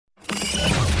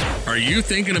Are you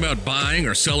thinking about buying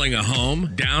or selling a home,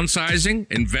 downsizing,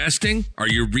 investing? Are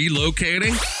you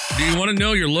relocating? Do you want to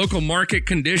know your local market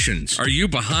conditions? Are you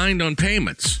behind on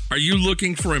payments? Are you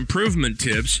looking for improvement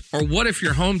tips? Or what if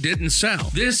your home didn't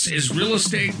sell? This is Real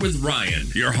Estate with Ryan,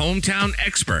 your hometown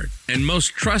expert and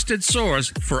most trusted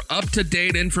source for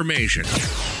up-to-date information.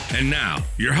 And now,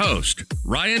 your host,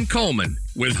 Ryan Coleman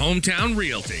with Hometown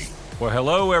Realty. Well,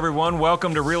 hello, everyone.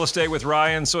 Welcome to Real Estate with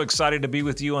Ryan. So excited to be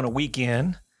with you on a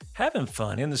weekend. Having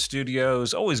fun in the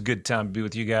studios. Always a good time to be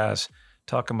with you guys.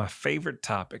 Talking my favorite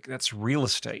topic. That's real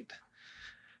estate.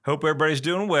 Hope everybody's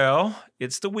doing well.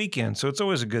 It's the weekend, so it's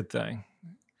always a good thing. I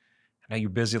know you're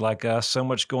busy like us. So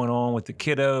much going on with the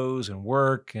kiddos and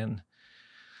work. And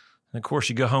of course,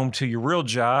 you go home to your real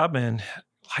job. And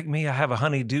like me, I have a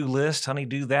honey-do list,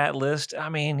 honey-do that list. I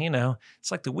mean, you know, it's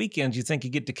like the weekends you think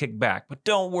you get to kick back. But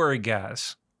don't worry,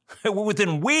 guys. We're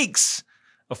within weeks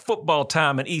of football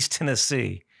time in East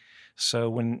Tennessee. So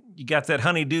when you got that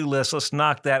honey-do list, let's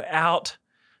knock that out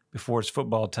before it's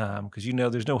football time, because you know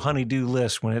there's no honey-do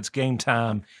list when it's game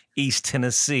time, East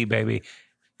Tennessee, baby.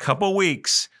 Couple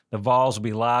weeks, the Vols will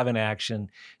be live in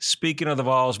action. Speaking of the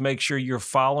Vols, make sure you're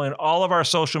following all of our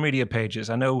social media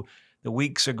pages. I know the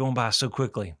weeks are going by so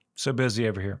quickly, so busy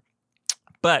over here.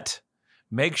 But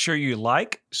make sure you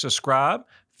like, subscribe,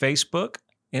 Facebook,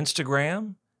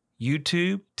 Instagram,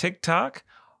 YouTube, TikTok,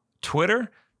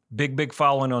 Twitter. Big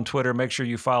following on Twitter. Make sure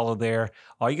you follow there.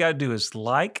 All you got to do is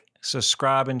like,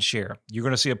 subscribe, and share. You're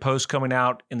going to see a post coming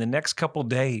out in the next couple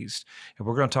days, and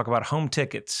we're going to talk about home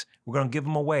tickets. We're going to give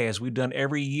them away as we've done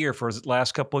every year for the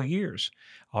last couple of years.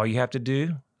 All you have to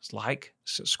do is like,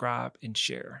 subscribe, and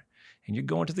share, and you're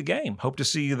going to the game. Hope to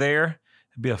see you there.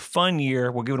 It'll be a fun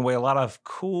year. We're giving away a lot of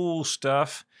cool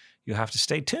stuff. You'll have to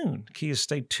stay tuned. The key is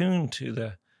stay tuned to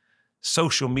the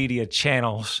social media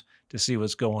channels to see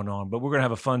what's going on. But we're going to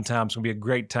have a fun time. It's going to be a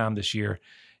great time this year.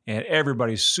 And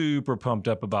everybody's super pumped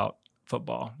up about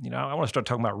football. You know, I want to start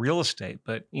talking about real estate,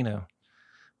 but, you know,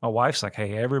 my wife's like,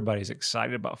 hey, everybody's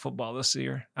excited about football this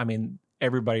year. I mean,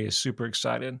 everybody is super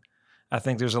excited. I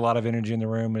think there's a lot of energy in the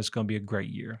room, and it's going to be a great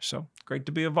year. So great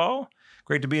to be a Vol.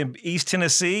 Great to be in East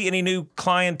Tennessee. Any new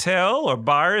clientele or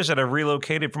buyers that have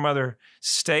relocated from other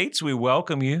states, we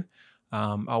welcome you.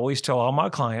 I always tell all my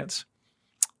clients,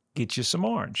 get you some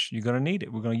orange. You're going to need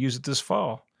it. We're going to use it this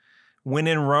fall. When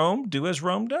in Rome, do as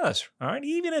Rome does. All right.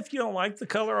 Even if you don't like the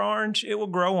color orange, it will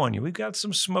grow on you. We've got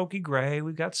some smoky gray.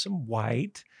 We've got some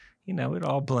white. You know, it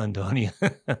all blend on you.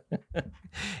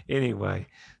 Anyway,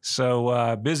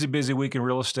 so busy week in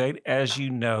real estate. As you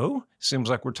know, seems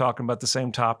like we're talking about the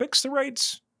same topics. The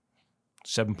rates,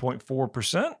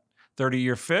 7.4%,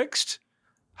 30-year fixed,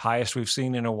 highest we've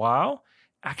seen in a while.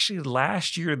 Actually,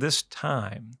 last year this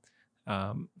time,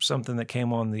 something that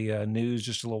came on the news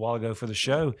just a little while ago for the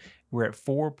show, we're at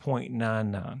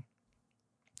 4.99.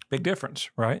 Big difference,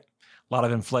 right? A lot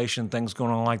of inflation, things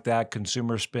going on like that,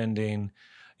 consumer spending.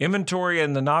 Inventory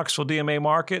in the Knoxville DMA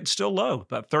market, still low,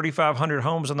 about 3,500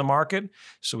 homes on the market,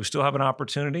 so we still have an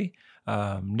opportunity.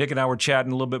 Nick and I were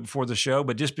chatting a little bit before the show,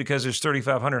 but just because there's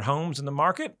 3,500 homes in the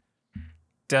market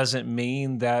doesn't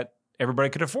mean that everybody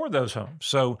could afford those homes.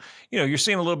 So, you know, you're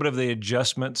seeing a little bit of the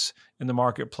adjustments in the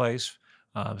marketplace.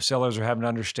 Sellers are having to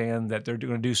understand that they're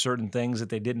going to do certain things that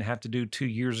they didn't have to do 2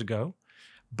 years ago.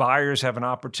 Buyers have an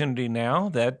opportunity now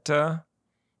that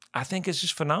I think is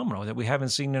just phenomenal that we haven't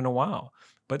seen in a while.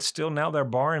 But still now they're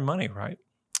borrowing money, right?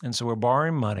 And so we're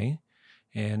borrowing money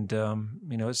and,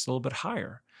 you know, it's a little bit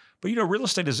higher. But, you know, real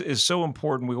estate is so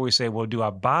important. We always say, well, do I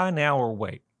buy now or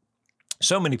wait?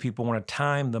 So many people want to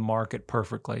time the market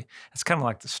perfectly. It's kind of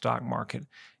like the stock market.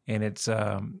 And it's,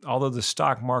 although the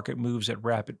stock market moves at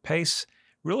rapid pace,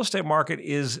 real estate market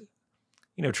is,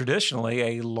 you know, traditionally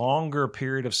a longer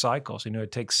period of cycles. You know,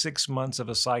 it takes 6 months of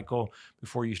a cycle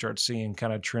before you start seeing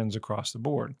kind of trends across the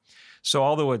board. So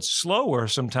although it's slower,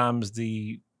 sometimes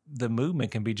the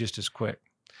movement can be just as quick.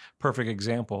 Perfect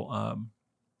example.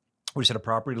 We just had a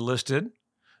property listed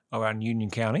around Union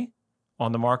County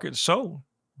on the market, sold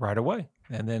right away,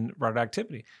 and then right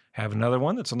activity. Have another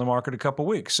one that's on the market a couple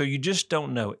weeks. So you just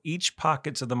don't know. Each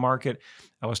pockets of the market.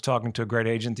 I was talking to a great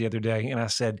agent the other day, and I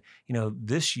said, you know,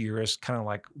 this year is kind of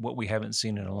like what we haven't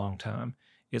seen in a long time.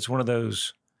 It's one of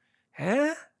those,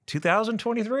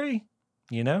 2023,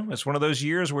 you know? It's one of those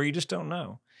years where you just don't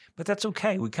know. But that's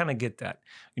okay. We kind of get that.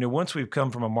 You know, once we've come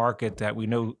from a market that we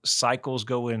know cycles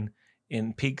go in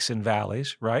peaks and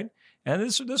valleys, right? And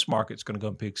this market's going to go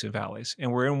in peaks and valleys.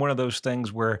 And we're in one of those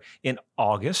things where in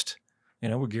August, you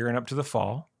know, we're gearing up to the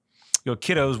fall. You know,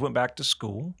 kiddos went back to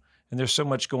school, and there's so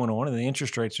much going on, and the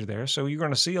interest rates are there. So you're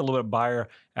going to see a little bit buyer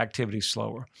activity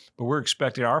slower. But we're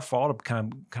expecting our fall to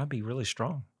kind of be really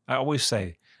strong. I always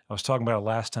say, I was talking about it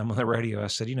last time on the radio. I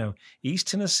said, East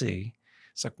Tennessee,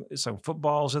 it's like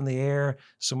football's in the air.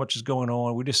 So much is going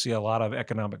on. We just see a lot of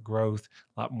economic growth,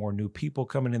 a lot more new people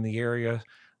coming in the area,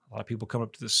 a lot of people come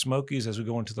up to the Smokies as we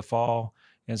go into the fall.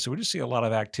 And so we just see a lot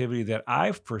of activity that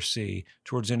I foresee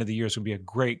towards the end of the year is going to be a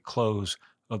great close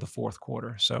of the fourth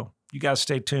quarter. So you guys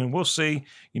stay tuned. We'll see.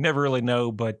 You never really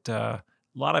know, but a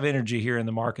lot of energy here in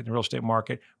the market, the real estate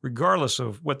market, regardless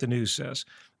of what the news says.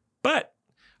 But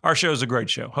our show is a great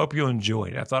show. Hope you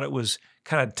enjoyed it. I thought it was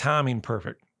kind of timing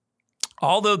perfect.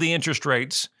 Although the interest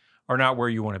rates are not where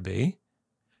you want to be,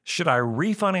 should I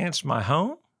refinance my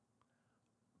home,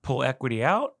 pull equity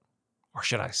out, or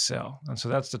should I sell? And so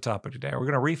that's the topic today. We're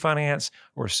going to refinance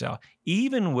or sell,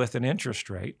 even with an interest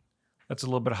rate that's a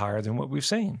little bit higher than what we've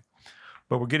seen.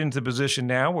 But we're getting to the position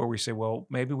now where we say, well,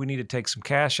 maybe we need to take some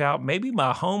cash out. Maybe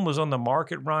my home was on the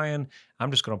market, Ryan.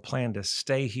 I'm just going to plan to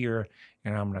stay here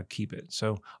and I'm going to keep it.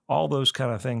 So all those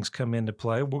kind of things come into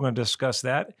play. We're going to discuss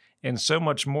that and so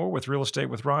much more with Real Estate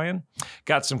with Ryan.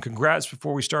 Got some congrats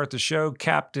before we start the show.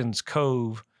 Captain's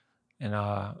Cove and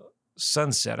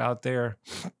Sunset out there.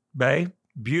 Bay,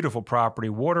 beautiful property,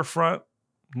 waterfront,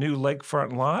 new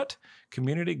lakefront lot,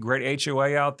 community, great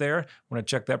HOA out there. Want to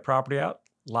check that property out?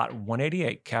 Lot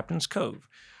 188, Captain's Cove.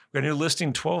 We got a new listing,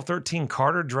 1213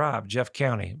 Carter Drive, Jeff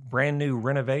County. Brand new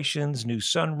renovations, new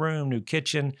sunroom, new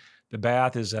kitchen. The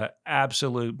bath is an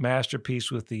absolute masterpiece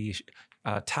with the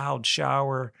tiled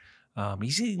shower.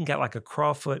 He's even got like a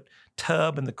crawfoot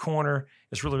tub in the corner.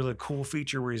 It's really, really cool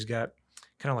feature where he's got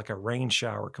kind of like a rain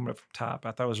shower coming up from top.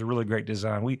 I thought it was a really great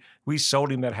design. We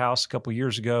sold him that house a couple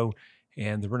years ago,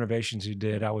 and the renovations he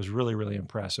did, I was really, really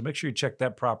impressed. So make sure you check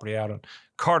that property out on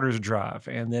Carter's Drive.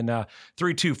 And then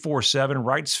 3247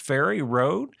 Wrights Ferry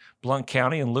Road, Blount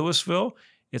County in Louisville.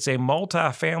 It's a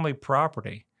multi-family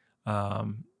property.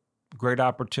 Great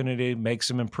opportunity, make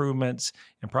some improvements,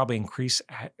 and probably increase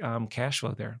cash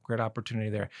flow there. Great opportunity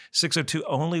there. 602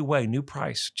 Only Way, new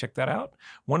price. Check that out.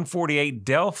 148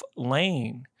 Delph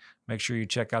Lane. Make sure you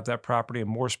check out that property in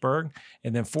Morrisburg.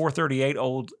 And then 438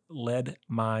 Old Lead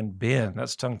Mine Bend.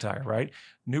 That's tongue tie, right?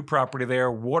 New property there.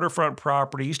 Waterfront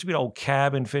property. Used to be an old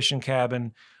cabin, fishing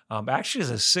cabin. Actually,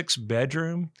 is a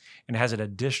 6-bedroom and has an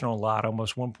additional lot,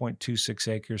 almost 1.26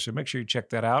 acres. So make sure you check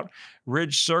that out.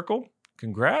 Ridge Circle.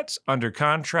 Congrats. Under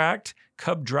contract.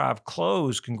 Cub Drive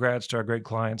closed. Congrats to our great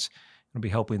clients. We'll be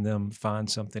helping them find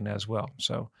something as well.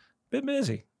 So, been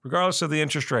busy, regardless of the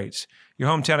interest rates. Your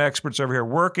hometown experts over here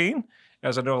working,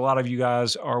 as I know a lot of you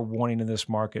guys are wanting in this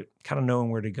market, kind of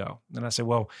knowing where to go. And I say,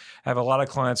 well, I have a lot of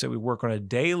clients that we work on a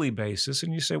daily basis.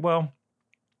 And you say, well,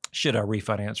 should I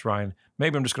refinance, Ryan?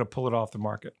 Maybe I'm just going to pull it off the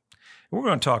market. We're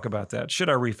going to talk about that. Should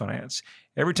I refinance?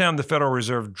 Every time the Federal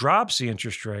Reserve drops the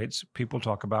interest rates, people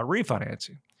talk about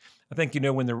refinancing. I think,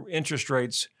 when the interest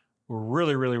rates were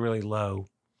really, really, really low,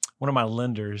 one of my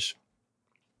lenders,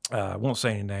 I won't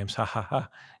say any names,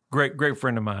 great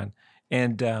friend of mine,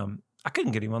 and I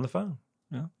couldn't get him on the phone.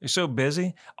 He's so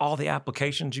busy. All the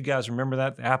applications, you guys remember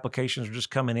that? The applications are just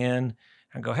coming in.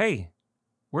 I go, hey,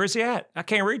 where's he at? I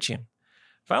can't reach him.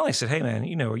 Finally, I said, hey, man,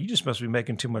 you just must be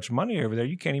making too much money over there.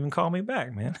 You can't even call me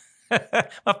back, man.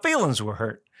 My feelings were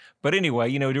hurt. But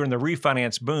anyway, during the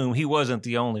refinance boom, he wasn't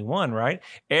the only one, right?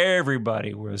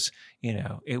 Everybody was,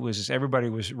 everybody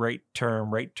was rate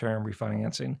term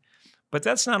refinancing. But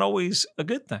that's not always a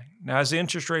good thing. Now, as the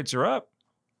interest rates are up,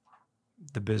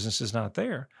 the business is not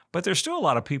there. But there's still a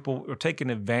lot of people who are taking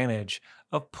advantage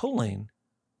of pulling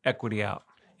equity out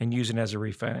and using it as a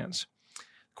refinance.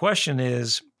 Question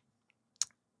is,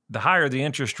 the higher the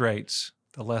interest rates,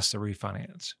 the less the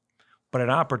refinance. But an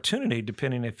opportunity,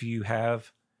 depending if you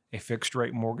have a fixed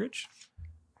rate mortgage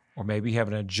or maybe you have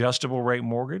an adjustable rate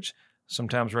mortgage.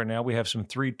 Sometimes right now we have some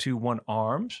 3-2-1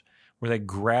 ARMs where they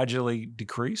gradually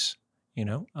decrease,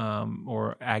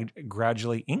 or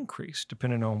gradually increase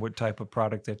depending on what type of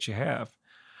product that you have.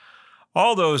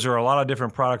 All those are a lot of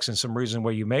different products and some reason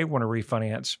why you may want to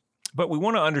refinance. But we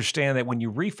want to understand that when you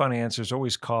refinance, there's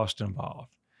always cost involved.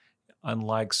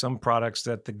 Unlike some products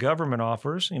that the government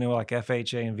offers, like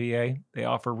FHA and VA, they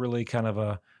offer really kind of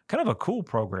a cool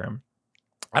program.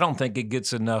 I don't think it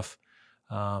gets enough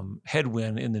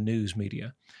headwind in the news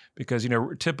media because,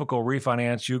 typical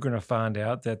refinance, you're going to find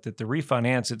out that the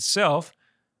refinance itself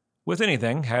with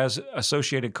anything has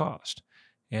associated cost.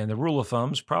 And the rule of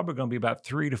thumb is probably going to be about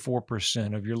 3 to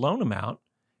 4% of your loan amount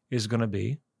is going to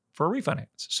be for a refinance.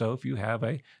 So if you have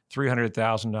a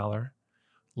 $300,000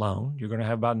 loan, you're going to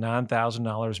have about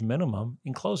 $9,000 minimum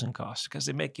in closing costs because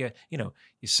they make you,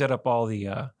 you set up all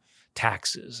the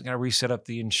taxes. We got to reset up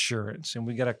the insurance, and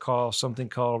we got to call something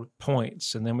called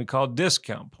points, and then we call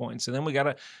discount points, and then we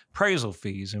got appraisal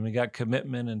fees, and we got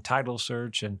commitment and title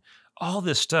search and all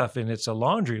this stuff. And it's a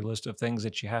laundry list of things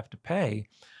that you have to pay,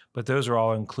 but those are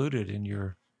all included in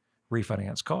your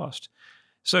refinance cost.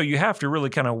 So you have to really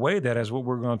kind of weigh that, as what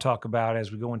we're going to talk about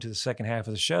as we go into the second half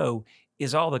of the show.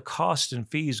 Is all the costs and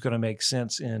fees going to make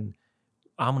sense I'm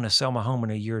going to sell my home in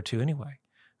a year or two anyway?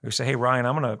 Or say, hey, Ryan,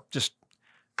 I'm going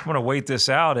to wait this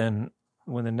out, and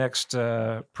when the next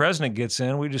president gets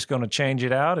in, we're just going to change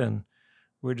it out and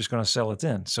we're just going to sell it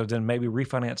then. So then maybe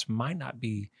refinance might not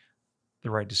be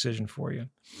the right decision for you.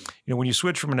 When you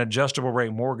switch from an adjustable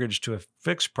rate mortgage to a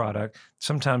fixed product,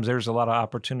 sometimes there's a lot of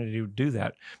opportunity to do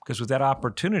that, because with that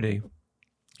opportunity,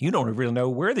 you don't really know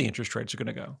where the interest rates are going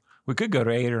to go. We could go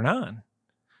to 8 or 9.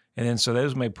 And then so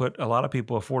those may put a lot of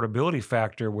people affordability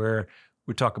factor, where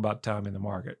we talk about time in the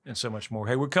market and so much more.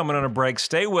 Hey, we're coming on a break.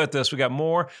 Stay with us. We got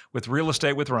more with Real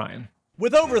Estate with Ryan.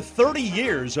 With over 30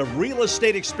 years of real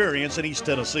estate experience in East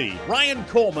Tennessee, Ryan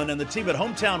Coleman and the team at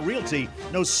Hometown Realty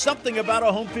know something about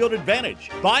a home field advantage.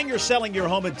 Buying or selling your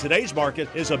home in today's market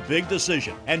is a big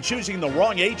decision, and choosing the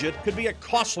wrong agent could be a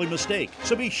costly mistake.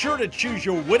 So be sure to choose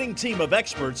your winning team of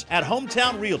experts at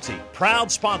Hometown Realty,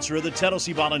 proud sponsor of the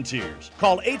Tennessee Volunteers.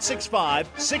 Call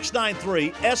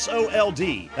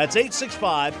 865-693-SOLD. That's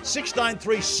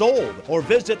 865-693-SOLD, or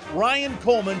visit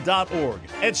ryancoleman.org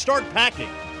and start packing.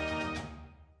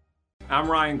 I'm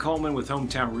Ryan Coleman with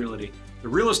Hometown Realty. The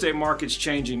real estate market's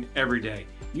changing every day.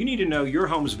 You need to know your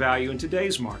home's value in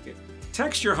today's market.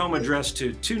 Text your home address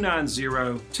to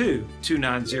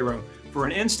 290-2290 for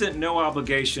an instant, no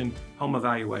obligation home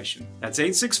evaluation. That's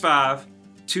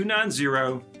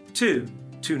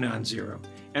 865-290-2290.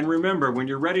 And remember, when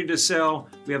you're ready to sell,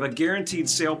 we have a guaranteed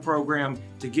sale program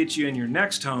to get you in your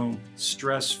next home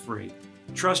stress-free.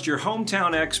 Trust your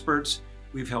hometown experts.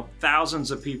 We've helped thousands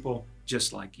of people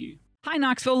just like you. Hi,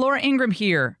 Knoxville. Laura Ingram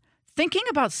here. Thinking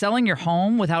about selling your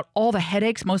home without all the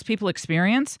headaches most people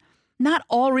experience? Not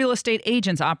all real estate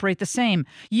agents operate the same.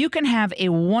 You can have a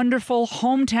wonderful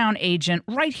hometown agent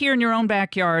right here in your own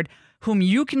backyard whom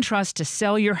you can trust to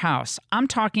sell your house. I'm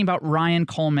talking about Ryan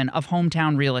Coleman of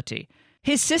Hometown Realty.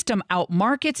 His system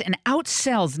outmarkets and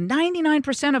outsells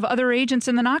 99% of other agents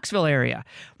in the Knoxville area.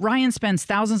 Ryan spends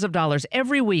thousands of dollars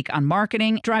every week on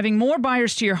marketing, driving more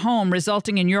buyers to your home,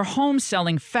 resulting in your home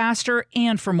selling faster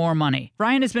and for more money.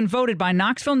 Ryan has been voted by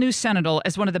Knoxville News Sentinel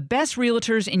as one of the best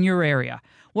realtors in your area.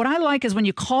 What I like is when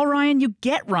you call Ryan, you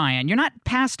get Ryan. You're not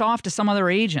passed off to some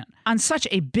other agent. On such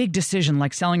a big decision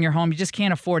like selling your home, you just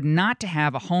can't afford not to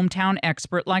have a hometown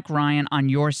expert like Ryan on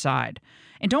your side.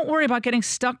 And don't worry about getting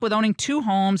stuck with owning 2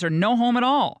 homes or no home at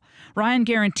all. Ryan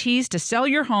guarantees to sell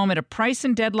your home at a price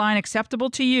and deadline acceptable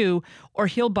to you, or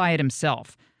he'll buy it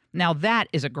himself. Now that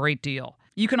is a great deal.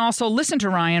 You can also listen to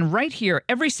Ryan right here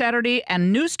every Saturday at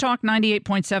News Talk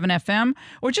 98.7 FM,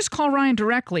 or just call Ryan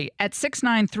directly at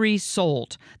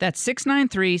 693-SOLD. That's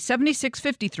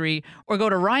 693-7653, or go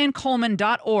to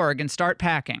ryancoleman.org and start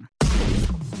packing.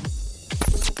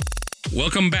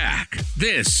 Welcome back.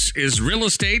 This is Real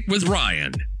Estate with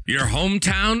Ryan, your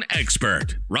hometown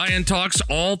expert. Ryan talks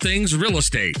all things real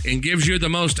estate and gives you the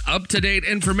most up-to-date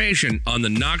information on the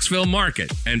Knoxville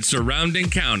market and surrounding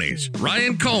counties.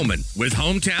 Ryan Coleman with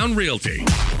Hometown Realty. All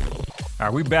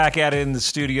right, we're back at it in the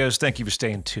studios. Thank you for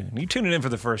staying tuned. You tuning in for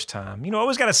the first time. I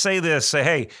always got to say this. Say,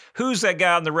 hey, who's that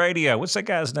guy on the radio? What's that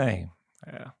guy's name?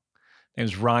 Yeah.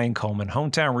 Name's Ryan Coleman,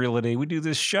 Hometown Realty. We do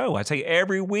this show. I tell you,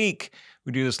 every week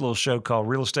we do this little show called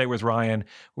Real Estate with Ryan,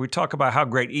 where we talk about how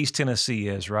great East Tennessee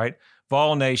is, right?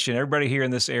 Vol Nation, everybody here in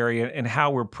this area, and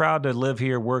how we're proud to live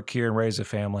here, work here, and raise a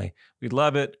family. We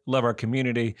love it, love our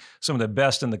community, some of the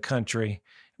best in the country.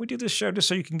 We do this show just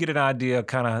so you can get an idea of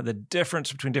kind of the difference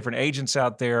between different agents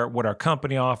out there, what our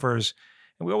company offers,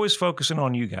 and we always focusing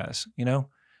on you guys,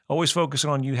 Always focusing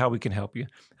on you, how we can help you.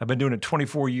 I've been doing it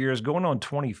 24 years, going on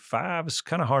 25. It's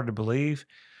kind of hard to believe.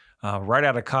 Right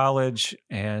out of college.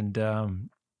 And I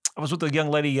was with a young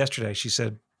lady yesterday. She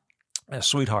said,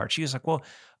 sweetheart, she was like, well,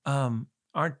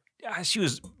 she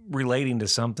was relating to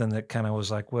something that kind of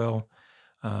was like, well,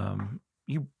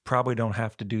 you probably don't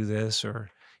have to do this, or,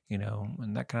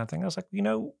 and that kind of thing. I was like,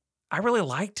 I really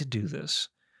like to do this.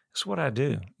 It's what I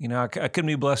do. I couldn't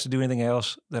be blessed to do anything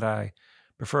else that I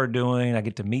prefer doing. I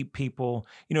get to meet people,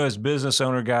 as business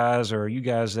owner guys, or you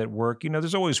guys that work,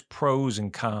 there's always pros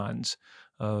and cons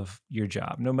of your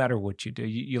job, no matter what you do.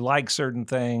 You like certain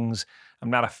things. I'm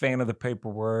not a fan of the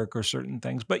paperwork or certain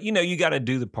things, but you got to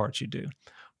do the parts you do.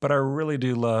 but I really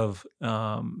do love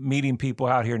meeting people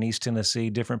out here in East Tennessee,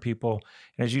 different people.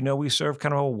 And as you know, we serve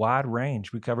kind of a wide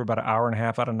range. We cover about an hour and a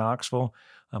half out of Knoxville.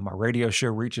 Our radio show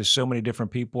reaches so many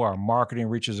different people. Our marketing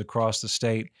reaches across the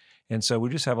state. And so we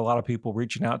just have a lot of people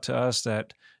reaching out to us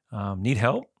that need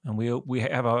help. And we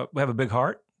have a big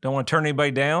heart. Don't want to turn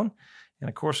anybody down. And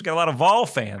of course, we got a lot of Vol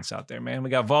fans out there, man. We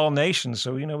got Vol Nation.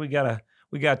 So,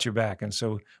 we got your back. And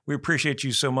so we appreciate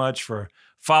you so much for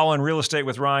following Real Estate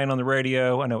with Ryan on the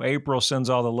radio. I know April sends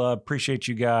all the love. Appreciate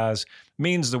you guys.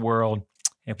 Means the world.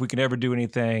 If we can ever do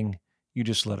anything, you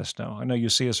just let us know. I know you'll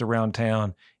see us around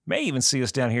town. May even see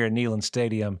us down here at Neyland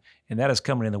Stadium. And that is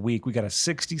coming in the week. We got a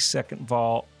 60-second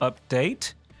Vol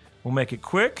update. We'll make it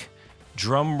quick.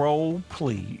 Drum roll,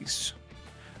 please.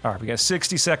 All right, we got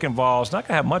 60-second Vols. Not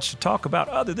going to have much to talk about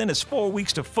other than it's 4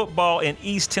 weeks to football in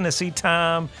East Tennessee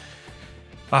time.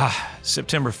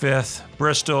 September 5th,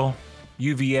 Bristol,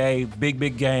 UVA,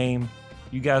 big game.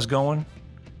 You guys going?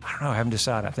 I don't know. I haven't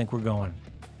decided. I think we're going.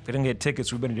 If we didn't get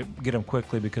tickets, we better get them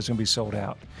quickly because it's going to be sold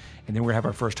out. And then we're going to have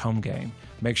our first home game.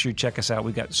 Make sure you check us out.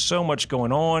 We've got so much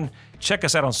going on. Check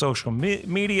us out on social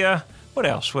media. What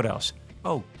else?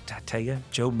 Oh, did I tell you?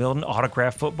 Joe Milton,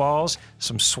 autographed footballs,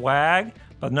 some swag,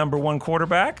 a number one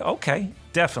quarterback. Okay,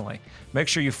 definitely. Make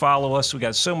sure you follow us. We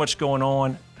got so much going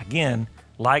on. Again,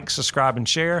 like, subscribe, and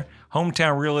share.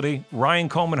 Hometown Realty, Ryan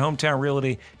Coleman, Hometown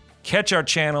Realty. Catch our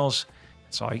channels.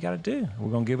 That's all you got to do. We're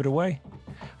going to give it away.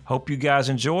 Hope you guys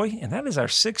enjoy. And that is our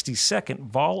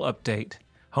 60-second Vol update.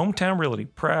 Hometown Realty,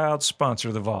 proud sponsor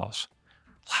of the Vols.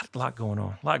 A lot going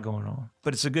on.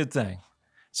 But it's a good thing.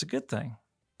 It's a good thing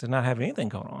to not have anything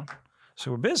going on. So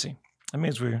we're busy. That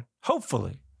means we're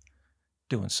hopefully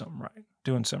doing something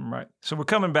right. So we're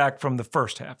coming back from the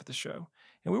first half of the show.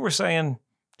 And we were saying,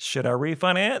 should I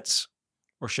refinance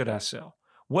or should I sell?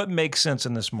 What makes sense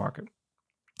in this market?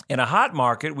 In a hot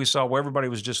market, we saw where everybody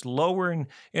was just lowering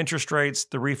interest rates,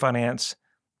 the refinance.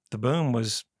 The boom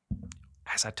was,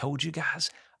 as I told you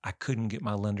guys, I couldn't get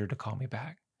my lender to call me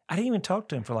back. I didn't even talk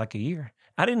to him for like a year.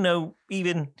 I didn't know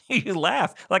even, he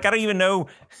laughed. Like, I don't even know.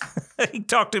 He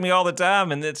talked to me all the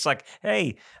time. And it's like,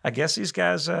 hey, I guess these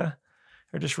guys are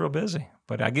just real busy.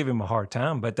 But I give him a hard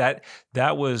time. But that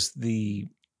was the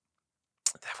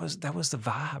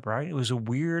vibe, right? It was a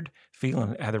weird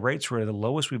feeling. The rates were the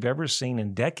lowest we've ever seen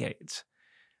in decades.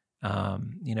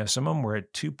 Some of them were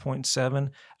at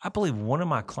 2.7. I believe one of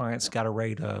my clients got a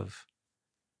rate of,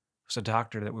 it was a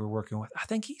doctor that we were working with. I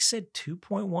think he said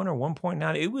 2.1 or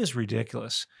 1.9. It was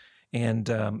ridiculous. And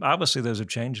obviously those have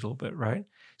changed a little bit, right?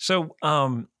 So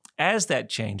as that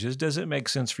changes, does it make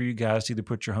sense for you guys to either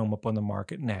put your home up on the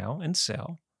market now and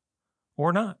sell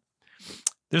or not?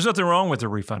 There's nothing wrong with the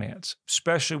refinance,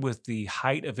 especially with the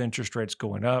height of interest rates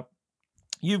going up.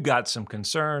 You've got some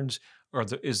concerns, or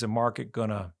is the market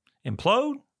going to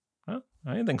implode? Well,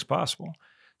 anything's possible.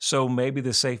 So maybe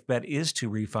the safe bet is to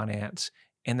refinance.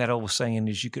 And that old saying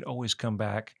is you could always come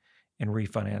back and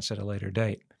refinance at a later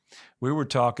date. We were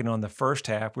talking on the first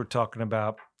half, we're talking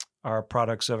about our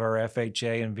products of our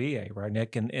FHA and VA, right,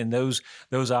 Nick? And those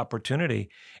opportunity.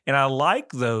 And I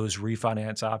like those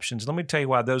refinance options. Let me tell you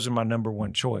why those are my number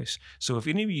one choice. So if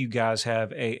any of you guys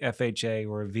have a FHA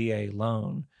or a VA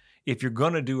loan, if you're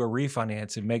going to do a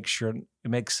refinance, it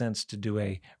makes sense to do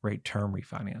a rate term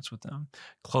refinance with them.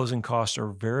 Closing costs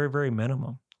are very, very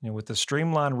minimum. With the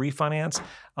streamlined refinance,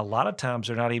 a lot of times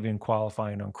they're not even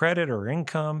qualifying on credit or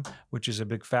income, which is a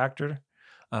big factor.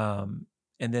 And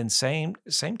then same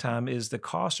time is the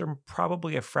costs are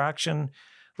probably a fraction.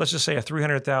 Let's just say a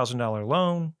 $300,000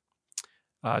 loan.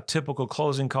 Typical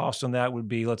closing cost on that would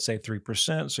be, let's say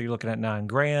 3%. So you're looking at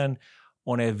 $9,000.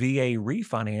 On a VA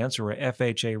refinance or a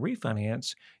FHA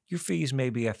refinance, your fees may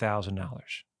be $1,000,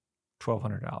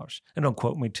 $1,200. And don't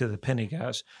quote me to the penny,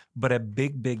 guys, but a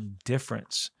big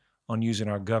difference on using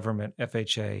our government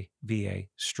FHA VA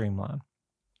streamline.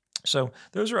 So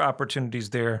those are opportunities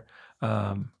there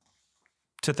to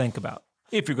think about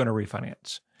if you're going to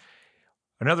refinance.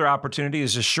 Another opportunity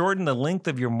is to shorten the length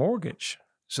of your mortgage.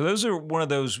 So those are one of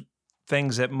those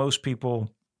things that most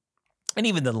people, and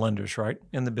even the lenders, right,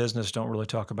 in the business don't really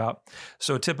talk about.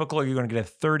 So typically you're going to get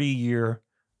a 30-year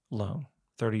loan.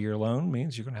 30-year loan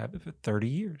means you're going to have it for 30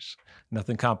 years.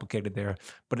 Nothing complicated there.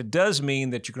 But it does mean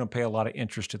that you're going to pay a lot of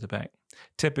interest to the bank.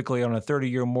 Typically on a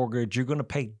 30-year mortgage, you're going to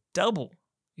pay double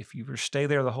if you stay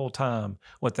there the whole time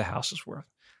what the house is worth.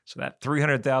 So that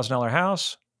 $300,000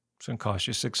 house, it's going to cost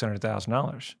you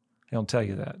 $600,000. They don't tell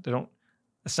you that.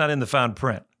 It's not in the fine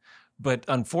print. But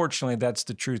unfortunately, that's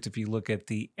the truth if you look at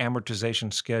the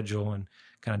amortization schedule and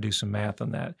kind of do some math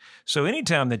on that. So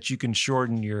anytime that you can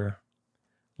shorten your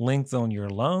length on your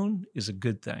loan is a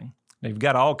good thing. Now, you've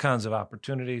got all kinds of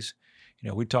opportunities.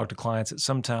 We talk to clients that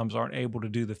sometimes aren't able to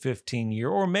do the 15-year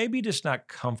or maybe just not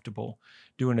comfortable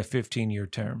doing a 15-year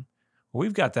term. Well,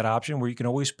 we've got that option where you can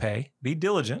always pay, be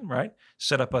diligent, right?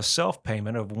 Set up a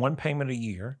self-payment of one payment a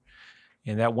year,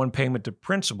 and that one payment to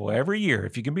principal every year,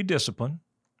 if you can be disciplined,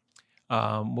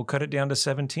 we'll cut it down to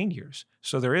 17 years.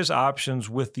 So there is options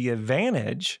with the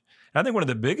advantage. I think one of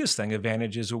the biggest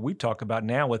advantages is what we talk about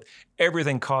now with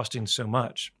everything costing so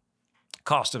much.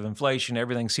 Cost of inflation,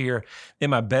 everything's here.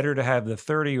 Am I better to have the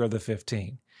 30 or the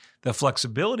 15? The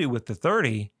flexibility with the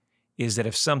 30 is that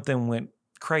if something went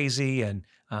crazy and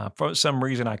for some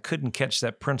reason I couldn't catch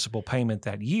that principal payment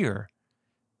that year,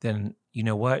 then you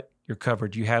know what? You're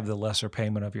covered. You have the lesser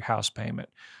payment of your house payment.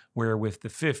 Where with the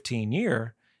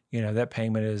 15-year, that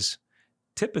payment is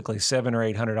typically $700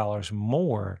 or $800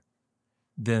 more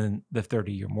than the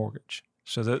 30-year mortgage.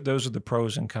 So those are the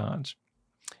pros and cons.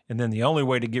 And then the only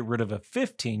way to get rid of a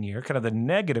 15-year, kind of the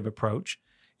negative approach,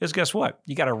 is guess what?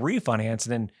 You got to refinance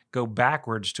and then go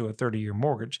backwards to a 30-year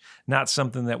mortgage. Not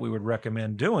something that we would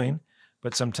recommend doing,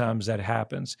 but sometimes that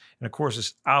happens. And of course,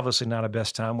 it's obviously not a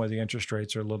best time where the interest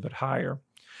rates are a little bit higher.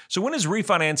 So when is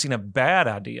refinancing a bad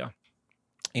idea?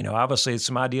 Obviously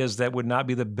some ideas that would not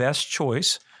be the best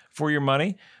choice for your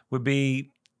money would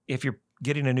be if you're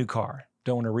getting a new car.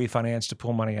 Don't want to refinance to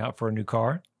pull money out for a new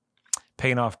car.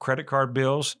 Paying off credit card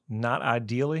bills, not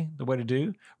ideally the way to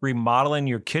do. Remodeling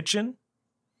your kitchen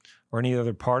or any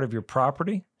other part of your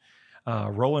property.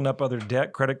 Rolling up other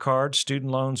debt, credit cards,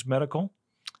 student loans, medical,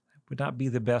 would not be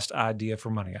the best idea for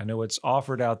money. I know it's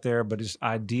offered out there, but it's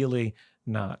ideally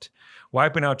not.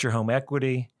 Wiping out your home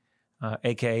equity,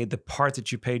 aka the part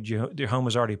that you paid, your home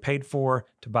is already paid for,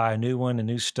 to buy a new one and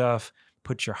new stuff.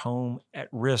 Put your home at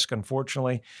risk,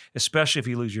 unfortunately, especially if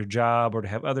you lose your job or to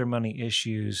have other money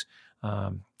issues.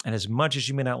 And as much as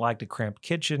you may not like the cramped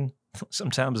kitchen,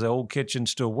 sometimes the old kitchen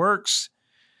still works,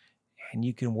 and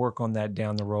you can work on that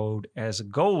down the road as a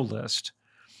goal list.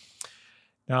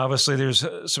 Now, obviously, there's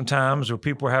some times where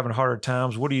people are having harder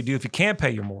times. What do you do if you can't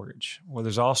pay your mortgage? Well,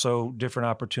 there's also different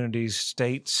opportunities,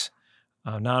 states,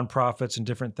 nonprofits, and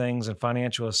different things, and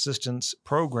financial assistance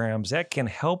programs that can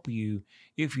help you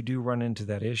if you do run into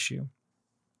that issue.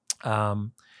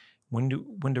 When to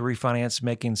refinance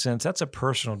making sense, that's a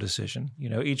personal decision.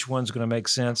 Each one's going to make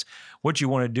sense. What you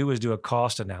want to do is do a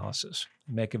cost analysis.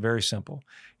 Make it very simple.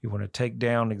 You want to take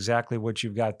down exactly what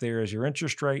you've got there as your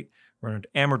interest rate, run an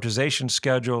amortization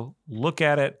schedule, look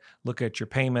at it, look at your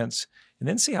payments, and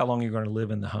then see how long you're going to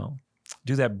live in the home.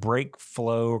 Do that break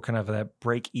flow, kind of that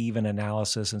break even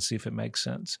analysis, and see if it makes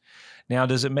sense. Now,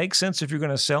 does it make sense if you're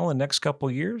going to sell in the next couple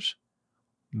of years?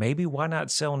 Maybe why not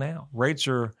sell now? Rates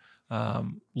are a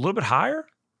little bit higher,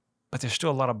 but there's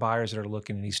still a lot of buyers that are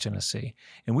looking in East Tennessee.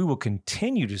 And we will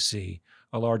continue to see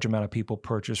a large amount of people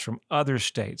purchase from other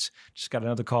states. Just got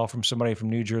another call from somebody from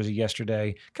New Jersey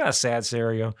yesterday. Kind of sad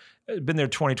scenario. Been there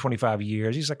 20, 25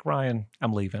 years. He's like, Ryan,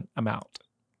 I'm leaving. I'm out.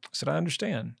 I said, I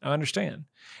understand.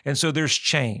 And so there's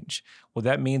change. What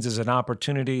that means is an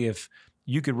opportunity if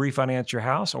you could refinance your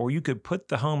house, or you could put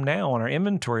the home now on our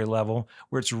inventory level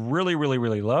where it's really, really,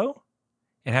 really low,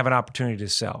 and have an opportunity to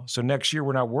sell. So next year,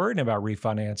 we're not worrying about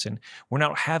refinancing. We're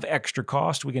not have extra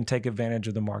cost. We can take advantage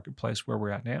of the marketplace where we're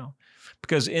at now.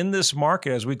 Because in this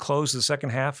market, as we close the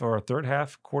second half or third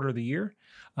half quarter of the year,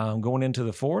 going into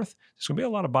the fourth, there's going to be a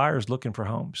lot of buyers looking for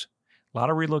homes, a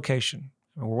lot of relocation.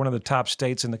 We're one of the top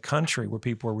states in the country where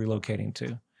people are relocating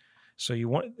to. So you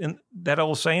want, and that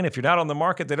old saying, if you're not on the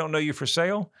market, they don't know you for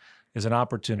sale, is an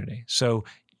opportunity. So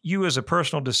you as a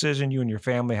personal decision, you and your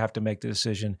family have to make the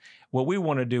decision. What we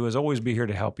want to do is always be here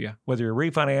to help you. Whether you're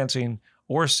refinancing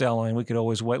or selling, we could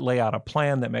always lay out a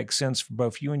plan that makes sense for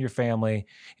both you and your family.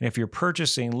 And if you're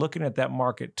purchasing, looking at that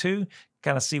market too,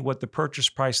 kind of see what the purchase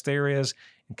price there is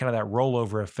and kind of that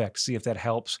rollover effect, see if that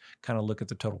helps kind of look at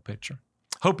the total picture.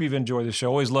 Hope you've enjoyed the show.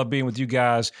 Always love being with you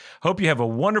guys. Hope you have a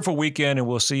wonderful weekend, and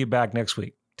we'll see you back next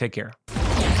week. Take care.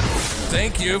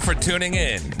 Thank you for tuning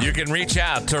in. You can reach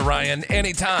out to Ryan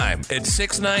anytime at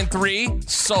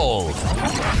 693-SOLD.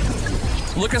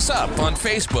 Look us up on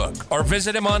Facebook or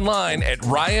visit him online at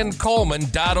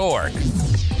ryancoleman.org.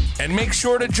 And make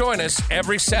sure to join us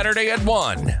every Saturday at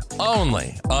 1,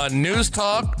 only on News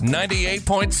Talk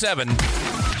 98.7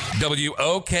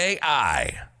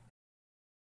 WOKI.